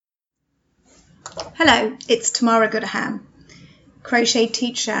Hello, it's Tamara Goodham, crochet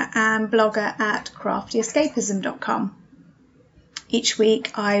teacher and blogger at craftyescapism.com. Each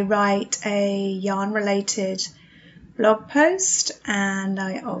week I write a yarn-related blog post and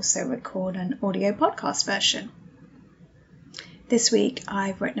I also record an audio podcast version. This week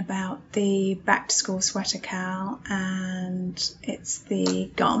I've written about the back to school sweater cowl and it's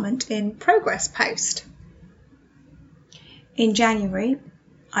the garment in progress post. In January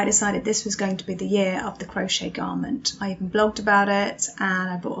I decided this was going to be the year of the crochet garment. I even blogged about it and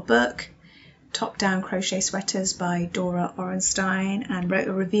I bought a book, Top Down Crochet Sweaters by Dora Orenstein, and wrote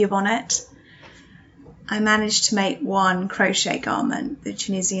a review on it. I managed to make one crochet garment, the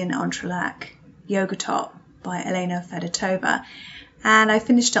Tunisian Entrelac yoga top by Elena Fedotova, and I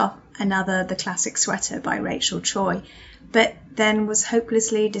finished off another, the classic sweater by Rachel Choi, but then was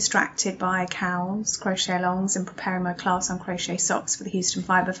hopelessly distracted by cowls, crochet alongs and preparing my class on crochet socks for the Houston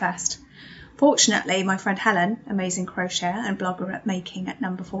Fibre Fest. Fortunately, my friend Helen, amazing crocheter and blogger at Making at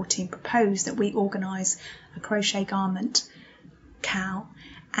Number 14, proposed that we organise a crochet garment cowl,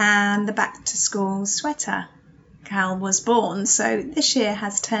 and the back to school sweater cowl was born. So this year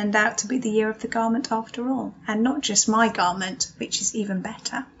has turned out to be the year of the garment after all, and not just my garment, which is even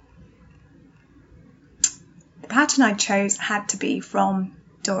better. The pattern I chose had to be from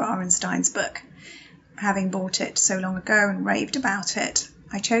Dora Orenstein's book. Having bought it so long ago and raved about it,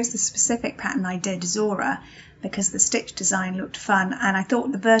 I chose the specific pattern I did, Zora, because the stitch design looked fun and I thought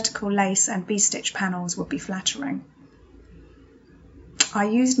the vertical lace and V-stitch panels would be flattering. I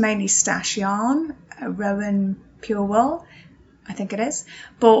used mainly stash yarn, a Rowan Pure Wool, I think it is,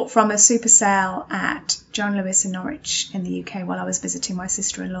 bought from a super sale at John Lewis in Norwich in the UK while I was visiting my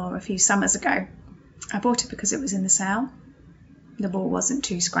sister-in-law a few summers ago. I bought it because it was in the sale. The ball wasn't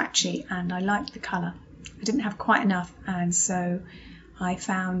too scratchy and I liked the colour. I didn't have quite enough and so I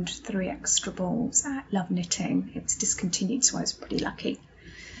found 3 extra balls at Love Knitting. It was discontinued, so I was pretty lucky.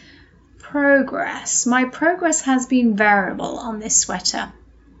 Progress. My progress has been variable on this sweater.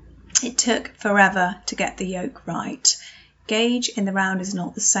 It took forever to get the yoke right. Gauge in the round is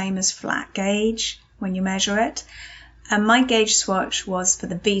not the same as flat gauge when you measure it. And my gauge swatch was for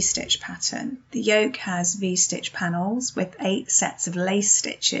the V-stitch pattern. The yoke has V-stitch panels with 8 sets of lace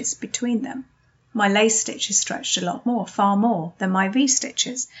stitches between them. My lace stitches stretched a lot more, far more than my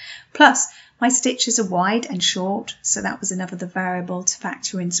V-stitches. Plus, my stitches are wide and short, so that was another variable to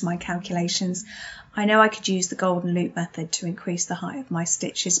factor into my calculations. I know I could use the golden loop method to increase the height of my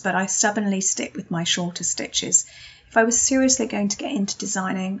stitches, but I stubbornly stick with my shorter stitches. If I was seriously going to get into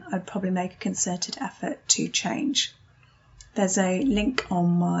designing, I'd probably make a concerted effort to change. There's a link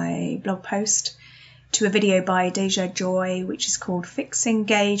on my blog post to a video by Deja Joy, which is called Fixing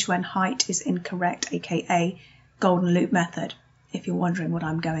Gauge When Height is Incorrect, aka Golden Loop Method, if you're wondering what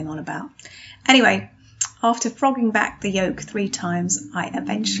I'm going on about. Anyway, after frogging back the yoke 3 times, I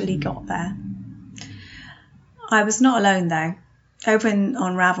eventually got there. I was not alone though. Over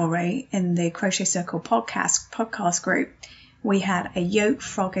on Ravelry, in the Crochet Circle podcast group, we had a yoke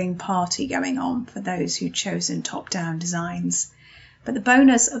frogging party going on for those who'd chosen top-down designs. But the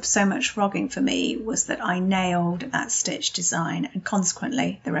bonus of so much frogging for me was that I nailed that stitch design and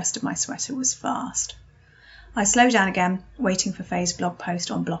consequently the rest of my sweater was fast. I slowed down again, waiting for Faye's blog post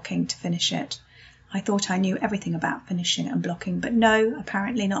on blocking to finish it. I thought I knew everything about finishing and blocking, but no,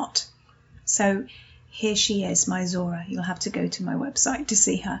 apparently not. So here she is, my Zora. You'll have to go to my website to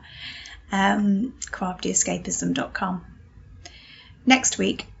see her, craftyescapism.com. Next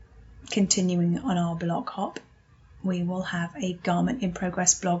week, continuing on our blog hop, we will have a garment in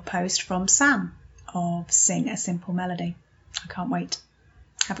progress blog post from Sam of Sing a Simple Melody. I can't wait.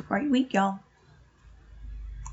 Have a great week, y'all.